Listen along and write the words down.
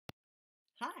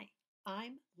Hi,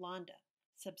 I'm Londa.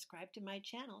 Subscribe to my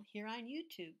channel here on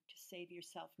YouTube to save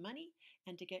yourself money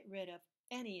and to get rid of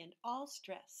any and all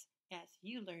stress as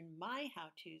you learn my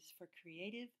how-tos for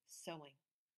creative sewing.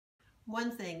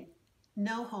 One thing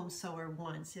no home sewer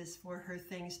wants is for her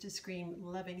things to scream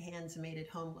loving hands made at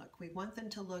home look. We want them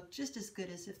to look just as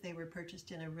good as if they were purchased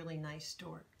in a really nice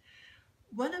store.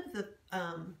 One of the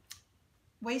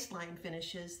waistline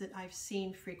finishes that I've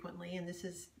seen frequently, and this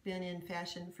has been in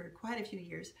fashion for quite a few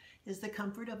years, is the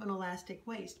comfort of an elastic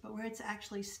waist, but where it's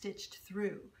actually stitched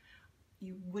through.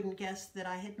 You wouldn't guess that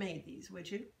I had made these,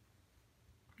 would you?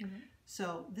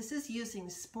 So this is using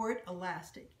sport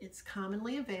elastic. It's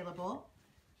commonly available.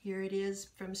 Here it is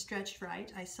from Stretch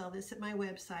Right. I sell this at my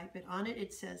website, but on it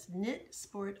it says Knit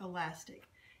Sport Elastic.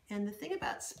 And the thing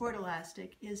about sport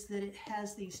elastic is that it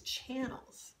has these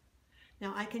channels.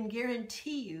 Now I can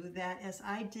guarantee you that as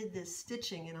I did this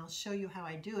stitching, and I'll show you how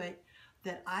I do it,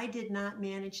 that I did not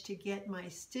manage to get my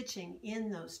stitching in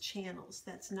those channels.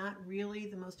 That's not really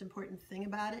the most important thing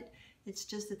about it. It's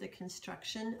just that the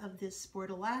construction of this sport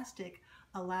elastic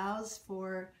allows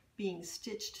for being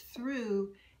stitched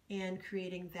through and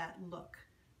creating that look.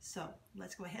 So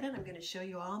let's go ahead and I'm going to show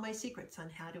you all my secrets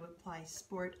on how to apply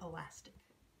sport elastic.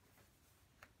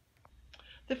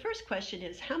 The first question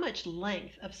is, how much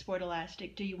length of sport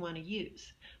elastic do you want to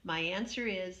use? My answer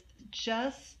is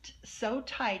just so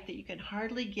tight that you can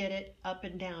hardly get it up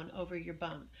and down over your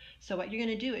bum. So what you're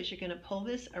going to do is you're going to pull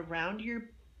this around your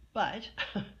butt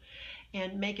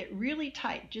and make it really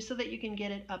tight just so that you can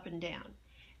get it up and down.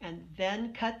 And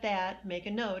then cut that, make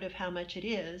a note of how much it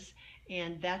is,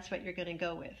 and that's what you're going to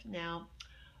go with. Now,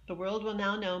 the world will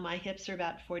now know my hips are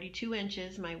about 42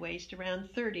 inches, my waist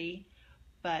around 30.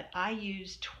 But I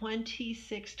use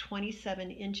 26, 27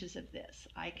 inches of this.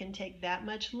 I can take that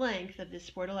much length of this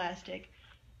sport elastic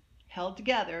held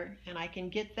together and I can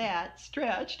get that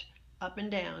stretched up and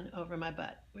down over my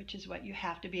butt, which is what you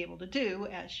have to be able to do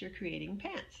as you're creating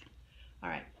pants. All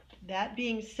right, that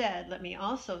being said, let me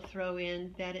also throw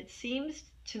in that it seems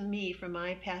to me from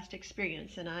my past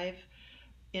experience, and I've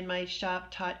in my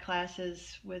shop taught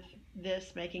classes with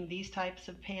this, making these types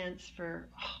of pants for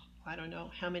I don't know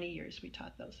how many years we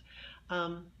taught those.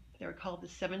 They were called the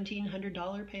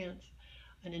 $1,700 pants,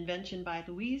 an invention by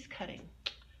Louise Cutting.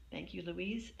 Thank you,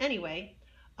 Louise. Anyway,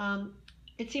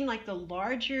 it seemed like the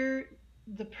larger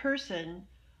the person,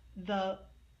 the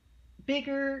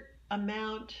bigger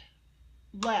amount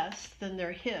less than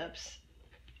their hips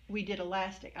we did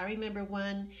elastic. I remember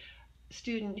one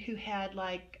student who had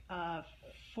like a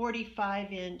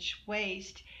 45-inch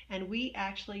waist, and we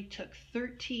actually took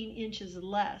 13 inches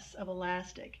less of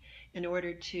elastic in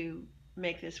order to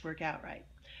make this work out right.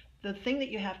 The thing that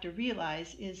you have to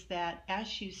realize is that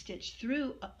as you stitch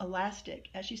through elastic,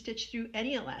 as you stitch through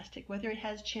any elastic, whether it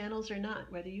has channels or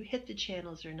not, whether you hit the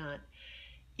channels or not,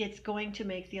 it's going to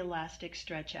make the elastic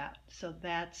stretch out. So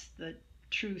that's the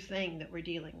true thing that we're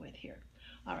dealing with here.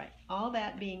 All right, all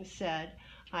that being said,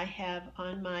 I have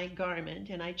on my garment,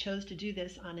 and I chose to do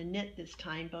this on a knit this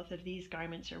time. Both of these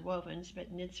garments are wovens,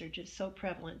 but knits are just so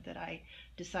prevalent that I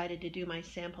decided to do my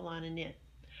sample on a knit.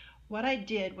 What I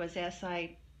did was, as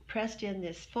I pressed in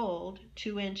this fold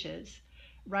 2 inches,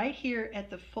 right here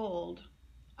at the fold,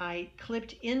 I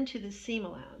clipped into the seam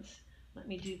allowance. Let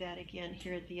me do that again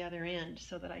here at the other end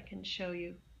so that I can show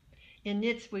you. In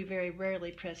knits, we very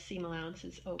rarely press seam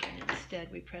allowances open.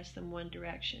 Instead, we press them one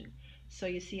direction. So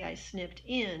you see I snipped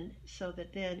in so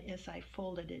that then as I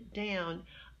folded it down,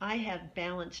 I have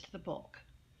balanced the bulk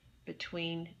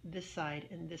between this side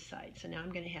and this side. So now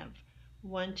I'm going to have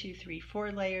 1, 2, 3,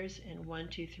 4 layers and 1,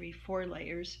 2, 3, 4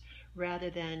 layers, rather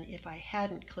than if I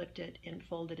hadn't clipped it and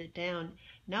folded it down,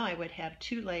 now I would have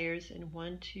 2 layers and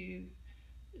 1, 2,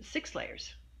 6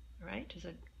 layers. All right, does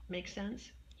it make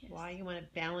sense? Yes. Why you want to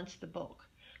balance the bulk.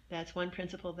 That's one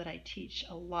principle that I teach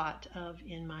a lot of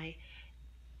in my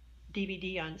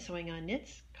DVD on sewing on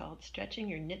knits called Stretching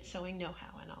Your Knit Sewing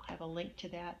Know-How, and I'll have a link to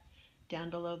that down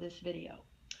below this video.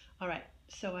 All right,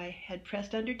 so I had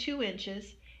pressed under 2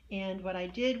 inches, and what I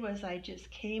did was I just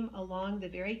came along the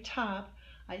very top.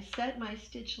 I set my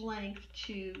stitch length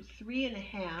to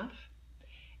 3.5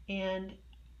 and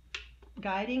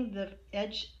guiding the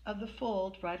edge of the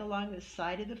fold right along the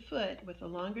side of the foot with a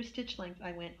longer stitch length,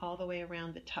 I went all the way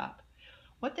around the top.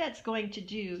 What that's going to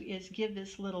do is give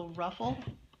this little ruffle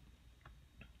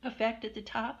effect at the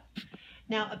top.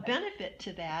 Now, a benefit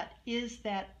to that is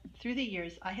that through the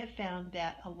years I have found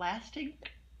that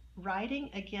elastic riding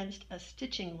against a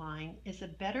stitching line is a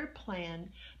better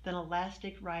plan than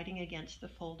elastic riding against the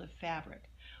fold of fabric.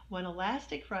 When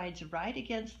elastic rides right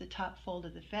against the top fold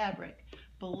of the fabric,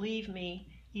 believe me,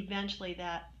 eventually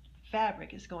that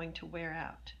fabric is going to wear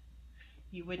out.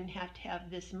 You wouldn't have to have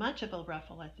this much of a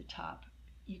ruffle at the top.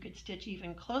 You could stitch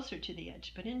even closer to the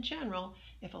edge, but in general,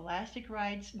 if elastic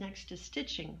rides next to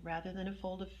stitching rather than a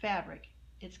fold of fabric,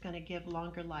 it's going to give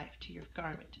longer life to your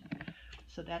garment.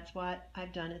 So that's what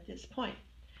I've done at this point.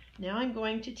 Now I'm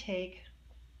going to take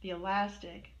the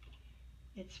elastic.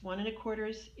 It's 1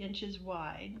 1/4 inches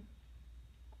wide,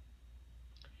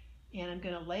 and I'm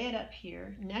going to lay it up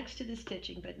here next to the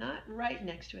stitching, but not right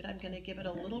next to it. I'm going to give it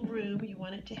a little room. You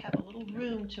want it to have a little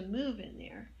room to move in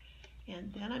there.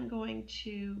 And then I'm going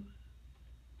to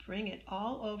bring it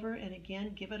all over and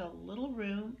again give it a little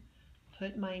room,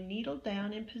 put my needle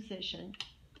down in position.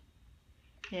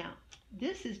 Now,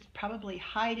 this is probably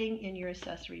hiding in your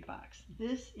accessory box.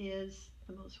 This is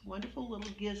the most wonderful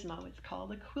little gizmo. It's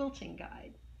called a quilting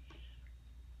guide.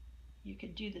 You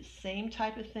could do the same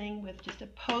type of thing with just a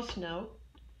post note,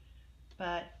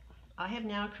 but I have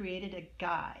now created a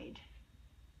guide,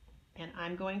 and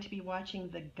I'm going to be watching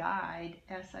the guide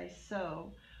as I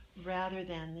sew rather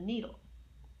than the needle.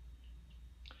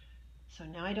 So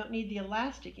now I don't need the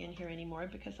elastic in here anymore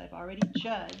because I've already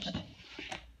judged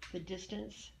the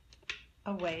distance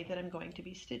away that I'm going to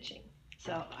be stitching.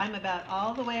 So I'm about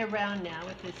all the way around now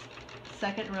with this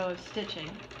second row of stitching.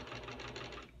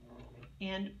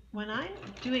 And when I'm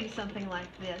doing something like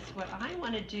this, what I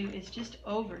want to do is just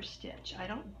overstitch. I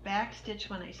don't back stitch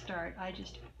when I start, I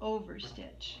just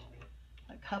overstitch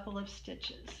a couple of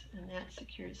stitches, and that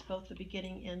secures both the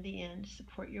beginning and the end.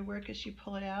 Support your work as you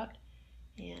pull it out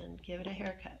and give it a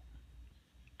haircut.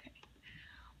 Okay.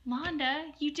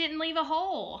 Londa, you didn't leave a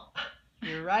hole.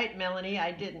 You're right, Melanie,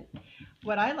 I didn't.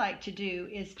 What I like to do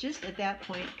is just at that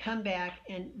point come back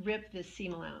and rip this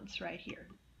seam allowance right here.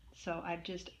 So I've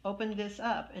just opened this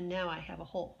up and now I have a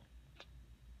hole.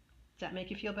 Does that make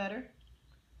you feel better?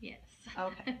 Yes.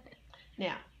 Okay.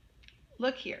 Now,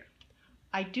 look here.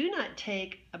 I do not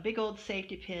take a big old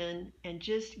safety pin and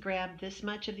just grab this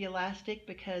much of the elastic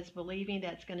because believing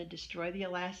that's going to destroy the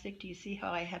elastic. Do you see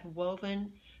how I have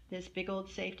woven this big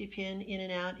old safety pin in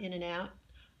and out, in and out?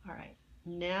 All right,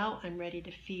 now I'm ready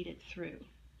to feed it through.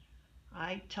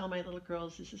 I tell my little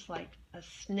girls this is like a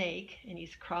snake and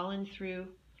he's crawling through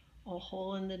a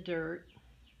hole in the dirt.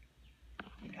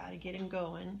 You got to get him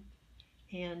going.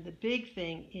 And the big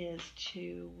thing is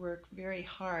to work very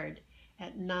hard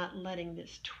at not letting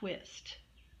this twist.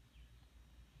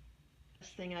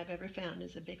 Best thing I've ever found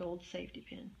is a big old safety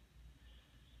pin.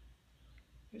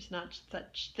 There's not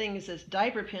such things as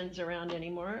diaper pins around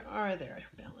anymore, are there,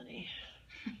 Melanie?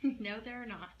 No, there are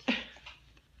not.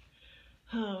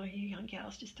 Oh, you young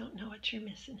gals just don't know what you're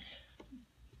missing.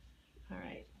 All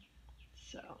right,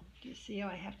 so do you see how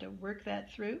I have to work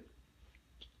that through?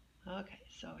 Okay,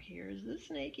 so here's the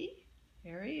snaky.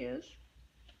 There he is.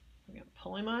 We're going to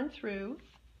pull him on through.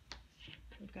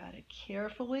 We've got to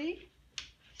carefully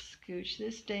scooch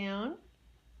this down.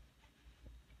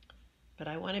 But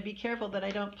I want to be careful that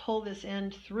I don't pull this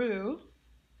end through,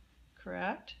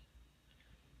 correct?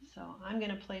 So I'm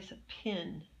going to place a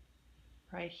pin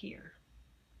right here.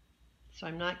 So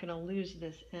I'm not going to lose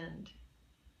this end.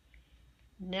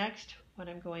 Next, what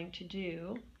I'm going to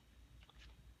do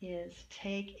is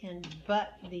take and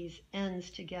butt these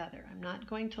ends together. I'm not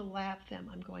going to lap them,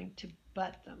 I'm going to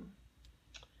butt them.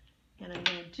 And I'm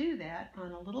going to do that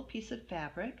on a little piece of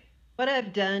fabric. What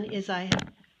I've done is I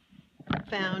have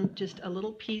found just a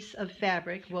little piece of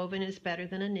fabric. Woven is better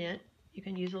than a knit. You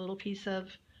can use a little piece of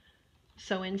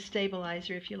sew-in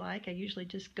stabilizer if you like. I usually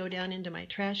just go down into my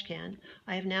trash can.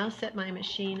 I have now set my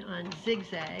machine on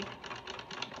zigzag.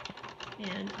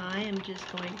 And I am just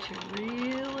going to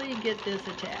really get this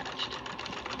attached.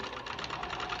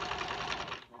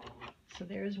 So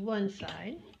there's one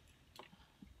side.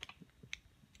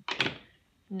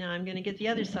 Now I'm going to get the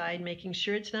other side, making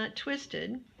sure it's not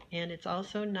twisted, and it's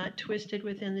also not twisted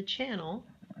within the channel.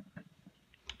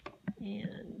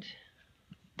 And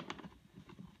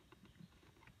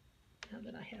now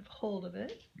that I have hold of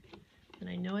it, and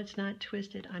I know it's not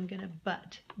twisted, I'm going to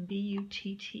butt,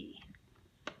 B-U-T-T.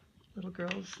 Little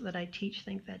girls that I teach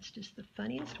think that's just the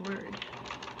funniest word.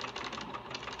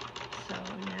 So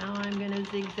now I'm going to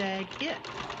zigzag it.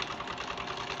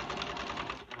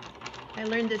 I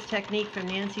learned this technique from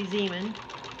Nancy Zeman.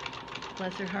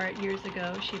 Bless her heart, years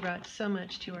ago. She brought so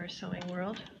much to our sewing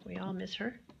world. We all miss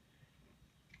her.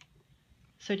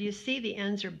 So do you see the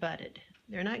ends are butted?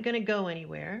 They're not going to go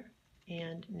anywhere.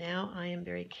 And now I am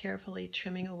very carefully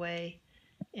trimming away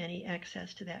any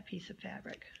excess to that piece of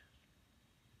fabric.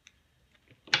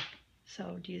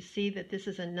 So do you see that this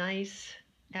is a nice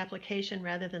application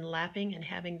rather than lapping and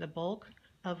having the bulk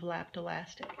of lapped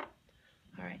elastic?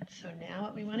 All right, so now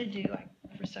what we want to do, I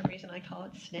for some reason I call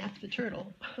it snap the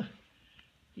turtle.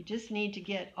 You just need to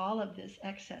get all of this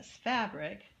excess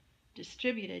fabric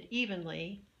distributed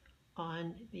evenly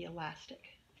on the elastic.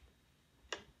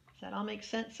 Does that all make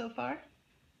sense so far?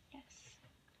 Yes.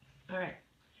 All right.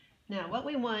 Now what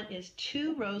we want is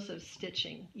 2 rows of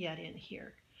stitching yet in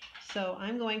here. So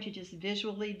I'm going to just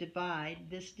visually divide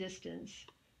this distance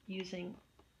using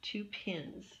 2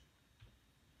 pins.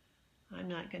 I'm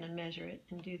not going to measure it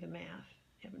and do the math,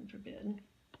 heaven forbid.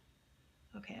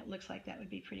 Okay, it looks like that would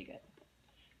be pretty good.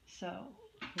 So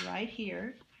right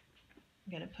here,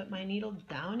 I'm going to put my needle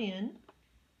down in.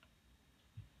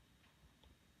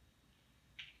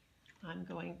 I'm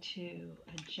going to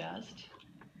adjust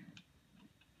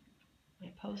my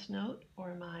post note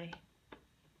or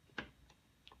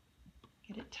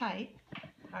get it tight.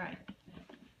 All right.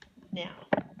 Now,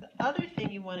 the other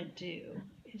thing you want to do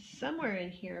is somewhere in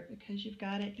here, because you've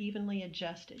got it evenly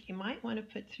adjusted, you might want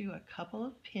to put through a couple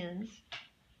of pins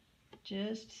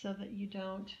just so that you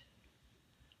don't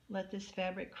let this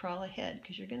fabric crawl ahead,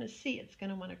 because you're going to see it's going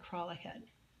to want to crawl ahead.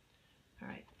 All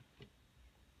right.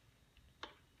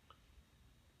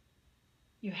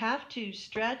 You have to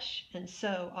stretch and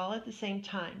sew all at the same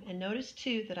time. And notice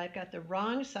too that I've got the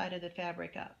wrong side of the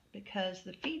fabric up, because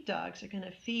the feed dogs are going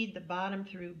to feed the bottom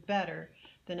through better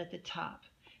than at the top.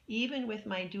 Even with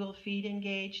my dual feed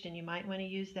engaged, and you might want to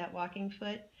use that walking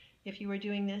foot if you were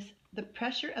doing this, the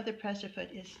pressure of the presser foot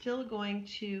is still going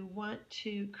to want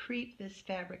to creep this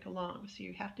fabric along. So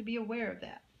you have to be aware of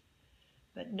that.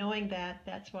 But knowing that,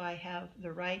 that's why I have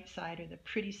the right side, or the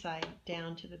pretty side,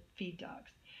 down to the feed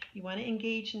dogs. You want to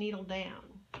engage needle down.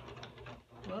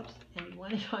 Whoops, and you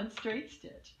want it on straight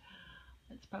stitch.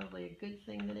 That's probably a good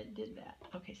thing that it did that.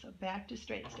 Okay, so back to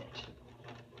straight stitch.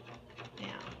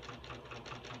 Now,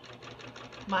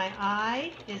 my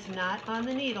eye is not on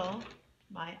the needle.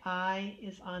 My eye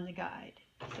is on the guide.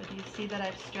 So do you see that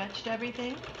I've stretched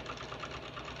everything?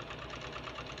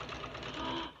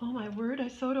 Oh my word, I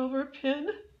sewed over a pin.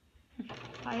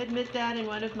 I admit that in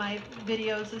one of my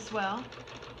videos as well.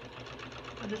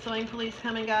 Did the sewing police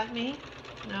come and got me?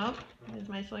 Nope. Is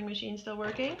my sewing machine still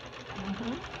working?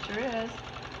 Sure is.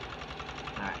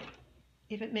 All right.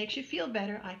 If it makes you feel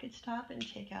better, I could stop and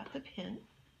take out the pin.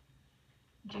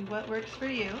 Do what works for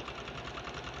you.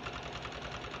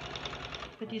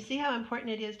 But do you see how important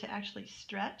it is to actually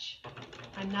stretch?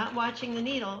 I'm not watching the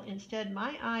needle. Instead,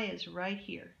 my eye is right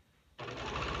here.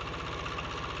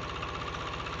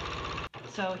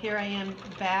 So here I am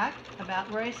back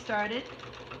about where I started.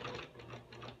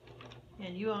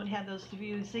 And you won't have those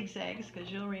few zigzags, because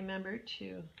you'll remember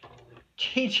to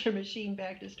change your machine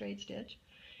back to straight stitch.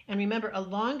 And remember, a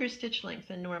longer stitch length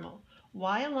than normal.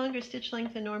 Why a longer stitch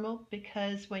length than normal?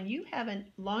 Because when you have a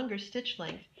longer stitch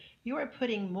length, you are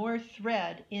putting more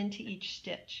thread into each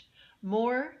stitch.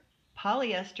 More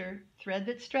polyester thread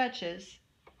that stretches.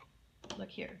 Look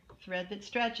here, thread that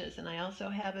stretches. And I also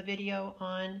have a video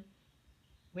on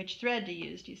which thread to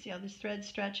use. Do you see how this thread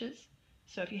stretches?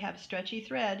 So if you have stretchy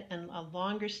thread and a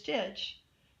longer stitch,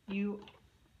 you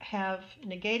have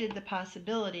negated the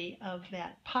possibility of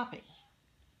that popping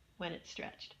when it's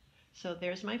stretched. So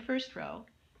there's my first row,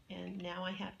 and now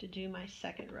I have to do my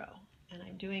second row. And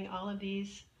I'm doing all of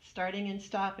these starting and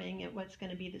stopping at what's going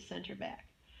to be the center back.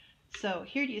 So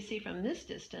here do you see from this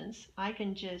distance, I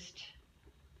can just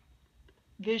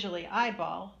visually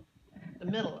eyeball the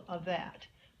middle of that.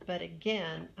 But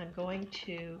again, I'm going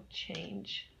to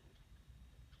change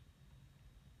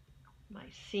my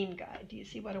seam guide. Do you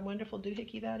see what a wonderful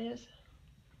doohickey that is?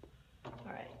 All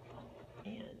right,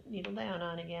 and needle down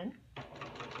on again.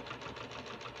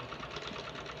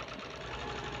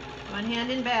 One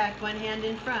hand in back, one hand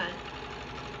in front.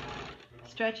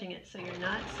 Stretching it so you're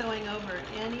not sewing over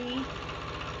any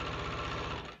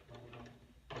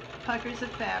puckers of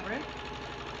fabric.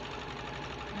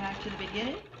 Back to the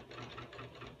beginning.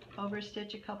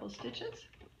 Overstitch a couple stitches.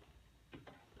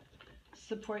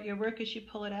 Support your work as you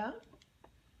pull it out.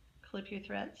 Clip your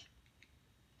threads.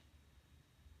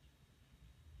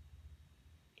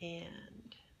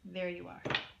 And there you are.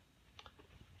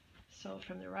 So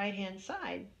from the right hand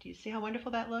side, do you see how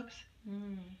wonderful that looks?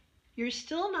 You're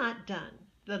still not done.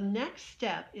 The next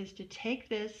step is to take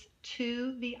this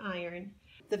to the iron.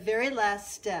 The very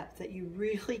last step that you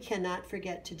really cannot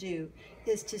forget to do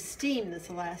is to steam this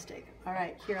elastic. All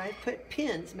right, here I've put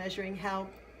pins measuring how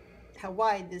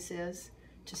wide this is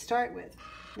to start with.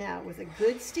 Now, with a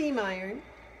good steam iron,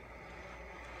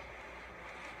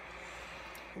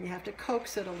 and you have to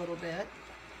coax it a little bit.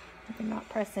 You're not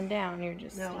pressing down, you're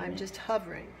just No, I'm just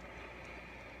hovering.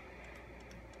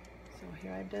 So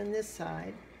here I've done this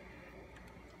side.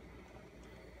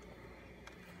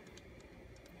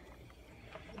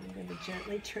 And to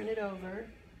gently turn it over.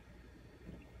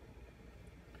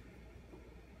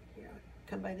 Here,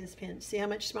 come by this pin. See how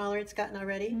much smaller it's gotten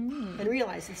already? And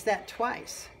realize it's that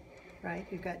twice, right?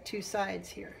 You've got two sides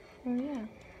here. Oh, yeah.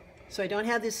 So I don't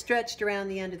have this stretched around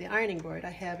the end of the ironing board.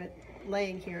 I have it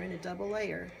laying here in a double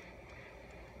layer.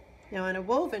 Now on a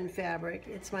woven fabric,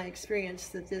 it's my experience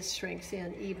that this shrinks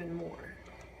in even more.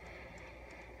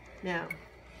 Now,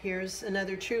 here's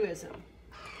another truism.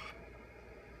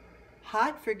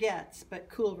 Hot forgets, but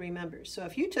cool remembers. So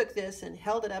if you took this and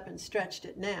held it up and stretched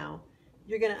it now,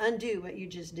 you're going to undo what you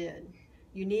just did.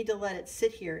 You need to let it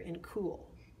sit here and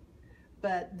cool.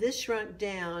 But this shrunk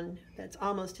down, that's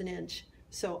almost an inch,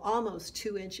 so almost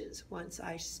 2 inches once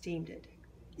I steamed it.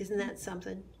 Isn't that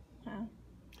something? Wow.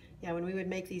 Yeah, when we would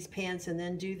make these pants and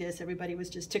then do this, everybody was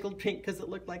just tickled pink because it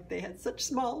looked like they had such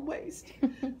small waist.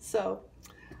 So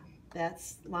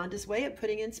that's Londa's way of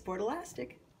putting in sport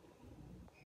elastic.